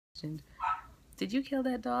questioned. Did you kill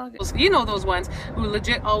that dog? You know those ones who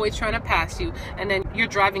legit always trying to pass you, and then you're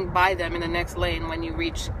driving by them in the next lane when you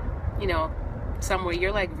reach, you know, somewhere.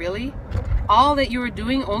 You're like, really? All that you were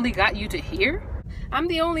doing only got you to here? I'm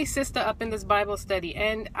the only sister up in this Bible study,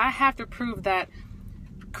 and I have to prove that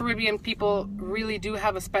Caribbean people really do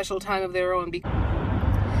have a special time of their own.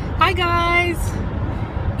 Hi guys!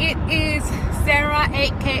 It is Sarah,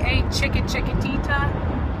 aka Chickadita.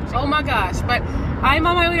 Oh my gosh, but I'm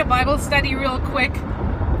on my way to Bible study real quick,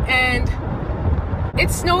 and it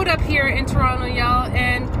snowed up here in Toronto, y'all,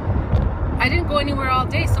 and I didn't go anywhere all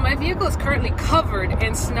day, so my vehicle is currently covered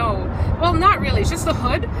in snow. Well, not really, it's just the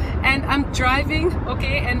hood, and I'm driving,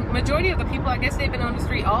 okay, and majority of the people, I guess they've been on the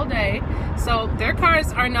street all day, so their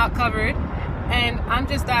cars are not covered, and I'm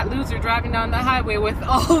just that loser driving down the highway with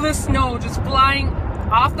all the snow just flying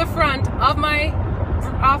off the front of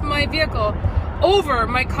my vehicle over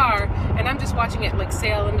my car, and I'm just watching it like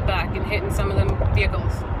sail in the back and hitting some of them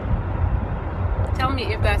vehicles. Tell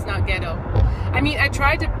me if that's not ghetto. I mean, I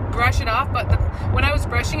tried to brush it off, but when I was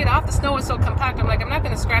brushing it off, the snow was so compact. I'm like, I'm not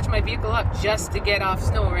going to scratch my vehicle up just to get off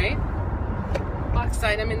snow, right?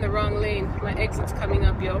 Backside, I'm in the wrong lane. My exit's coming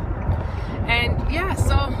up, yo. And yeah,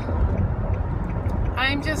 so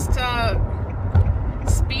I'm just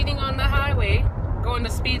speeding on the highway, going the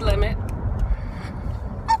speed limit.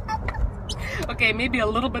 Okay, maybe a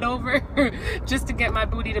little bit over just to get my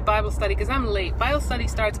booty to Bible study because I'm late. Bible study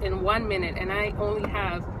starts in 1 minute and I only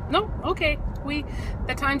have, no, okay,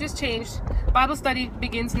 the time just changed. Bible study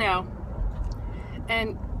begins now.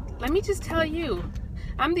 And let me just tell you,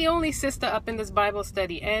 I'm the only sister up in this Bible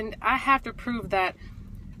study, and I have to prove that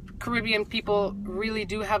Caribbean people really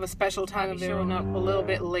do have a special time of their own. Up a little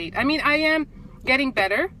bit late. I mean, I am getting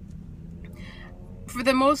better. For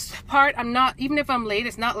the most part, I'm not, even if I'm late,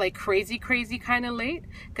 it's not like crazy kind of late,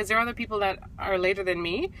 because there are other people that are later than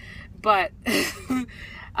me, but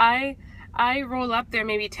I roll up there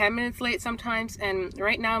maybe 10 minutes late sometimes, and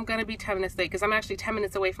right now I'm going to be 10 minutes late, because I'm actually 10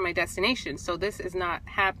 minutes away from my destination, so this is not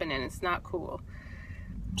happening, it's not cool.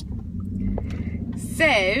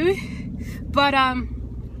 So, but I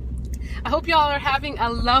hope y'all are having a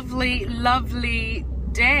lovely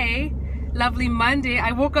day. Lovely Monday.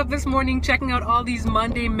 I woke up this morning checking out all these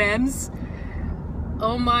Monday memes.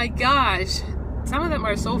 Oh my gosh. Some of them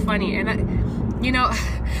are so funny. And you know,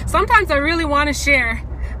 sometimes I really want to share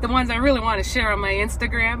the ones I really want to share on my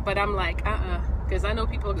Instagram, but I'm like, because I know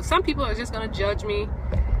some people are just going to judge me.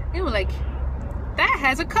 They were like, that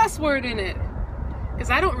has a cuss word in it. Because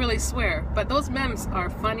I don't really swear, but those memes are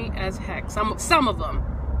funny as heck. Some of them.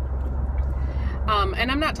 And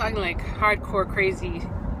I'm not talking like hardcore crazy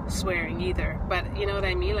swearing either, but you know what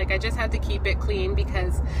I mean, like I just have to keep it clean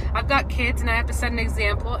because I've got kids and I have to set an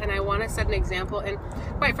example, and I want to set an example, and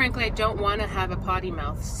quite frankly I don't want to have a potty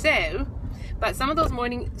mouth. So, but some of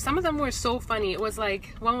them were so funny. It was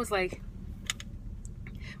like, one was like,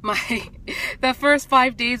 the first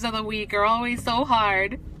 5 days of the week are always so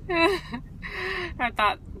hard. I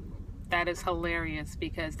thought that is hilarious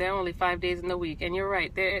because there are only 5 days in the week, and you're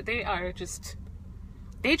right, they are just,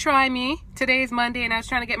 they try me. Today is Monday and I was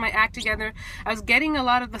trying to get my act together. I was getting a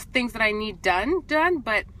lot of the things that I need done,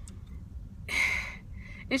 but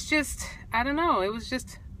it's just, I don't know. It was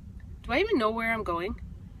just, do I even know where I'm going?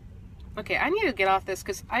 Okay, I need to get off this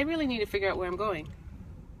because I really need to figure out where I'm going.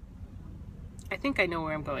 I think I know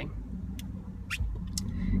where I'm going.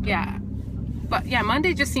 Yeah. But yeah,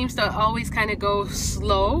 Monday just seems to always kind of go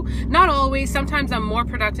slow. Not always. Sometimes I'm more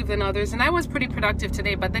productive than others. And I was pretty productive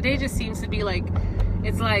today, but the day just seems to be like,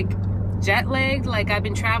 it's like jet lagged. Like I've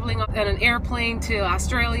been traveling on an airplane to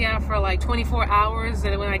Australia for like 24 hours.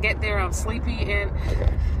 And when I get there, I'm sleepy. And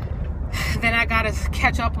then I got to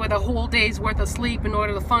catch up with a whole day's worth of sleep in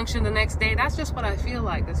order to function the next day. That's just what I feel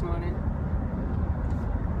like this morning.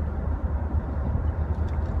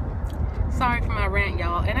 Sorry for my rant,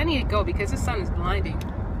 y'all. And I need to go because the sun is blinding.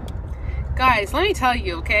 Guys, let me tell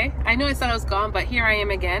you, okay? I know I said I was gone, but here I am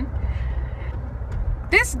again.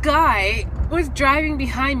 This guy was driving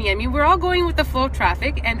behind me. I mean, we're all going with the flow of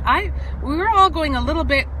traffic, and we were all going a little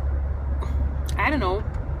bit, I don't know,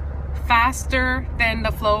 faster than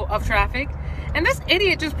the flow of traffic. And this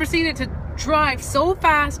idiot just proceeded to drive so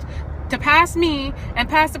fast to pass me and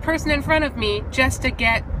pass the person in front of me just to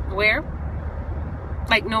get where?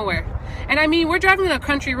 Like nowhere. And I mean, we're driving on a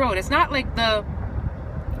country road. It's not like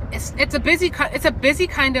it's a busy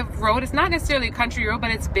kind of road. It's not necessarily a country road,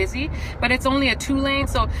 but it's busy, but it's only a 2-lane.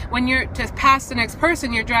 So when you're to pass the next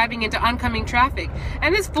person, you're driving into oncoming traffic.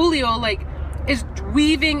 And this Fulio like is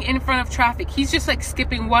weaving in front of traffic. He's just like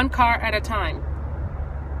skipping one car at a time.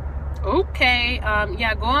 Okay,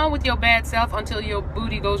 yeah, go on with your bad self until your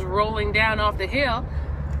booty goes rolling down off the hill.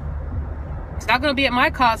 It's not going to be at my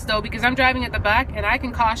cost, though, because I'm driving at the back and I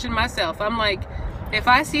can caution myself. I'm like, if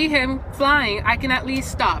I see him flying, I can at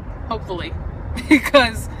least stop, hopefully.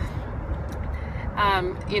 Because,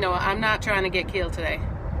 you know, I'm not trying to get killed today.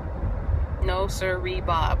 No, sirree,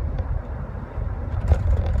 Bob.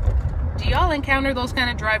 Do y'all encounter those kind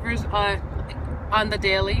of drivers on the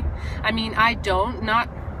daily? I mean, I don't, not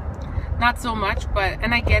so much, but,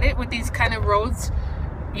 and I get it, with these kind of roads,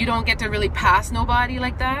 you don't get to really pass nobody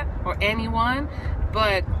like that, or anyone,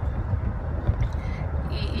 but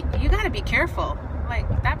you gotta be careful.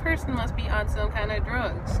 Like, that person must be on some kind of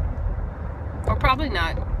drugs. Or probably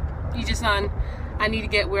not. He's just on, I need to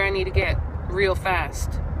get where I need to get real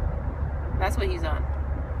fast. That's what he's on.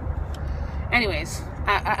 Anyways,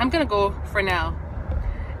 I'm gonna go for now.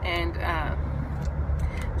 And,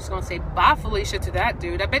 I'm just gonna say bye, Felicia, to that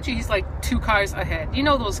dude. I bet you he's like 2 cars ahead. You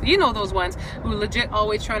know those ones who legit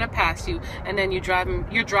always trying to pass you, and then you're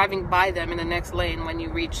driving by them in the next lane when you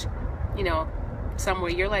reach, you know, somewhere.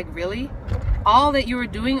 You're like, really? All that you were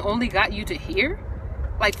doing only got you to here?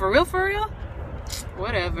 Like, for real, for real?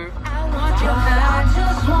 Whatever. I want your I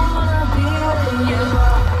just wanna be with you.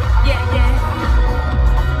 Yeah, yeah.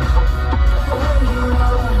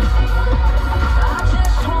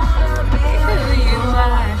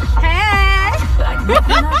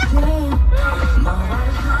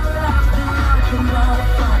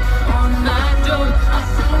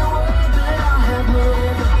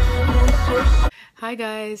 Hi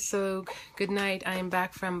guys, so good night. I am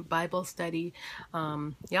back from Bible study.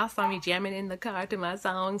 Y'all saw me jamming in the car to my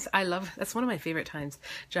songs. That's one of my favorite times,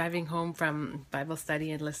 driving home from Bible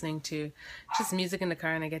study and listening to just music in the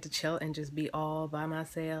car, and I get to chill and just be all by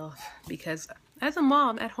myself, because as a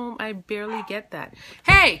mom at home, I barely get that.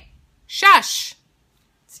 Hey, shush!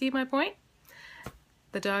 See my point?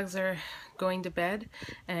 The dogs are going to bed,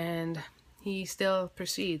 and he still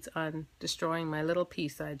proceeds on destroying my little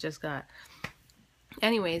piece that I just got.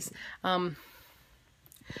 Anyways, I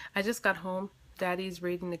just got home. Daddy's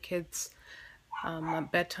reading the kids a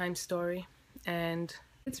bedtime story, and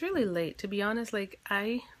it's really late, to be honest. Like,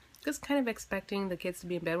 I was kind of expecting the kids to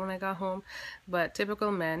be in bed when I got home, but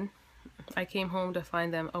typical men, I came home to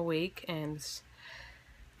find them awake, and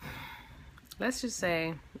let's just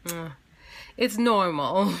say it's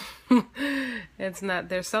normal. It's not,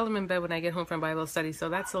 they're seldom in bed when I get home from Bible study, so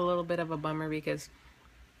that's a little bit of a bummer, because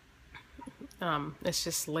it's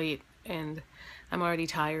just late and I'm already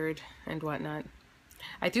tired and whatnot.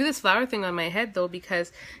 I threw this flower thing on my head though,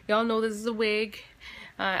 because y'all know this is a wig.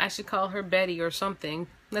 I should call her Betty or something.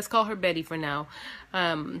 Let's call her Betty for now.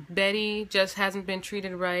 Betty just hasn't been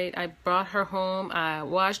treated right. I brought her home. I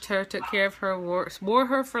washed her, took care of her, wore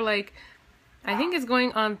her for like, I think it's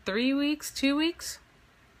going on 3 weeks, 2 weeks.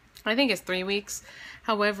 I think it's 3 weeks.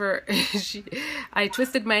 However, I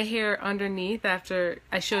twisted my hair underneath after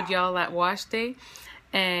I showed y'all that wash day.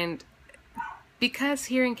 And because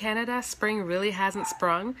here in Canada, spring really hasn't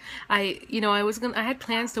sprung, I had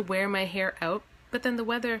plans to wear my hair out, but then the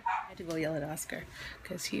weather, I had to go yell at Oscar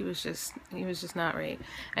because he was just not right.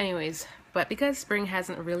 Anyways, but because spring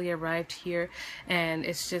hasn't really arrived here, and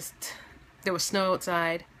it's just, there was snow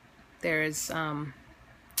outside, there's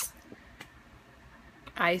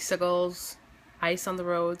icicles, ice on the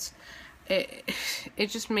roads. It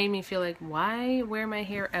just made me feel like, why wear my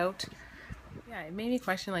hair out? Yeah, it made me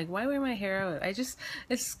question, like, why wear my hair out?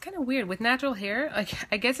 It's kind of weird. With natural hair, like,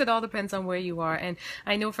 I guess it all depends on where you are. And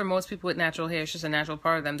I know for most people with natural hair, it's just a natural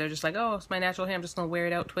part of them. They're just like, oh, it's my natural hair, I'm just going to wear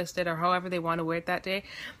it out, twist it, or however they want to wear it that day.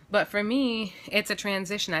 But for me, it's a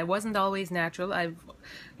transition. I wasn't always natural. I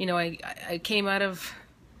came out of...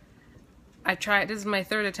 this is my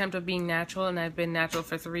 3rd attempt of being natural, and I've been natural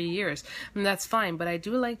for 3 years. And that's fine, but I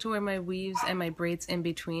do like to wear my weaves and my braids in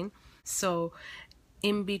between. So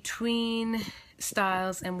in between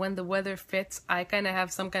styles, and when the weather fits, I kind of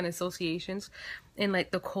have some kind of associations. In like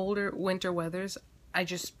the colder winter weathers, I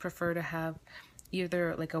just prefer to have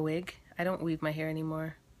either like a wig. I don't weave my hair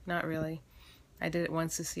anymore. Not really. I did it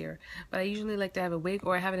once this year. But I usually like to have a wig,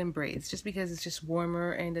 or I have it in braids, just because it's just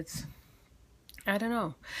warmer and it's... I don't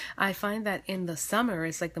know. I find that in the summer,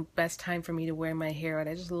 it's like the best time for me to wear my hair out.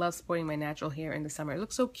 I just love sporting my natural hair in the summer. It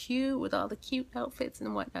looks so cute with all the cute outfits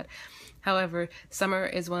and whatnot. However, summer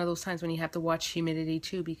is one of those times when you have to watch humidity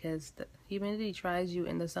too, because the humidity tries you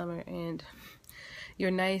in the summer, and your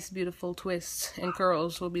nice, beautiful twists and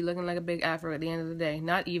curls will be looking like a big afro at the end of the day.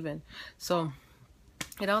 Not even. So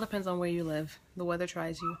it all depends on where you live. The weather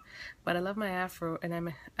tries you. But I love my afro, and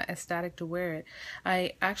I'm ecstatic to wear it.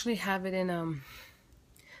 I actually have it in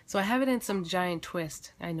So I have it in some giant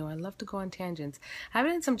twist. I know I love to go on tangents. I have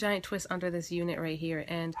it in some giant twist under this unit right here,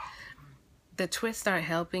 and the twists aren't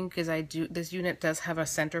helping because this unit does have a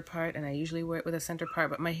center part, and I usually wear it with a center part,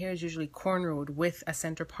 but my hair is usually cornrowed with a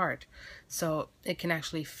center part, so it can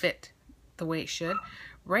actually fit the way it should.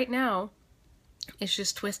 Right now, it's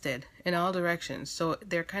just twisted in all directions, so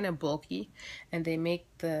they're kind of bulky, and they make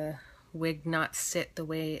the wig not sit the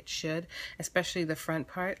way it should, especially the front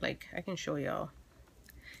part. Like, I can show y'all.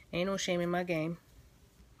 Ain't no shame in my game.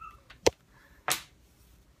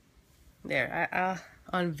 There, I'll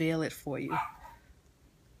unveil it for you.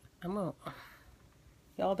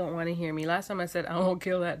 Y'all don't want to hear me. Last time I said I won't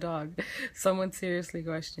kill that dog, someone seriously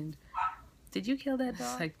questioned, did you kill that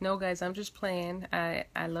dog? Like, no guys, I'm just playing. I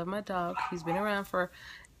love my dog. He's been around for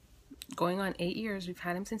going on 8 years. We've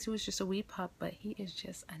had him since he was just a wee pup, but he is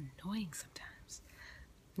just annoying sometimes.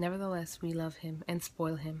 Nevertheless, we love him and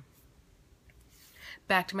spoil him.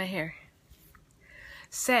 Back to my hair.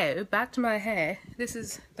 So, back to my hair. This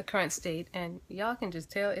is the current state, and y'all can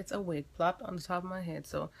just tell it's a wig plopped on the top of my head.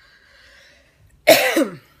 So,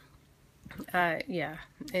 yeah,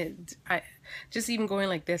 I just even going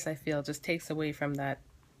like this, I feel just takes away from that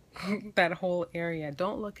that whole area.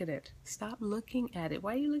 Don't look at it. Stop looking at it.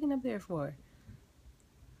 Why are you looking up there for?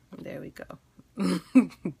 There we go.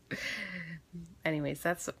 Anyways,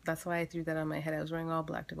 that's why I threw that on my head. I was wearing all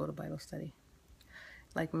black to go to Bible study.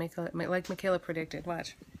 Like Michaela predicted.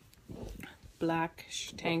 Watch. Black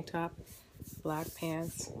tank top, black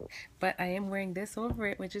pants. But I am wearing this over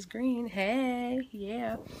it, which is green. Hey,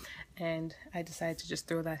 yeah. And I decided to just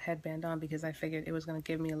throw that headband on because I figured it was going to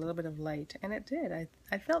give me a little bit of light. And it did.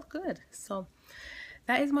 I felt good. So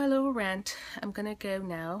that is my little rant. I'm going to go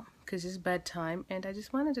now because it's bedtime. And I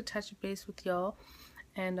just wanted to touch base with y'all.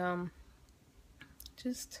 And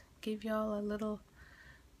just give y'all a little...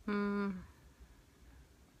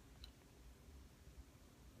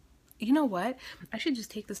 You know what? I should just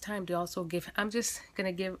take this time to also I'm just going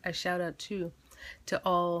to give a shout out to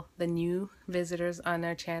all the new visitors on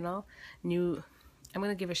our channel. I'm going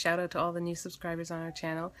to give a shout out to all the new subscribers on our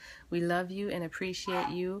channel. We love you and appreciate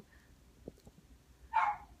you.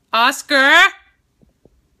 Oscar!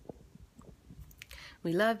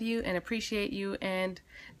 We love you and appreciate you. And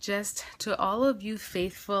just to all of you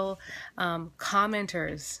faithful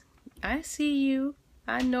commenters, I see you.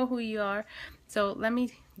 I know who you are. So let me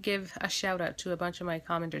give a shout out to a bunch of my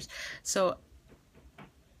commenters. So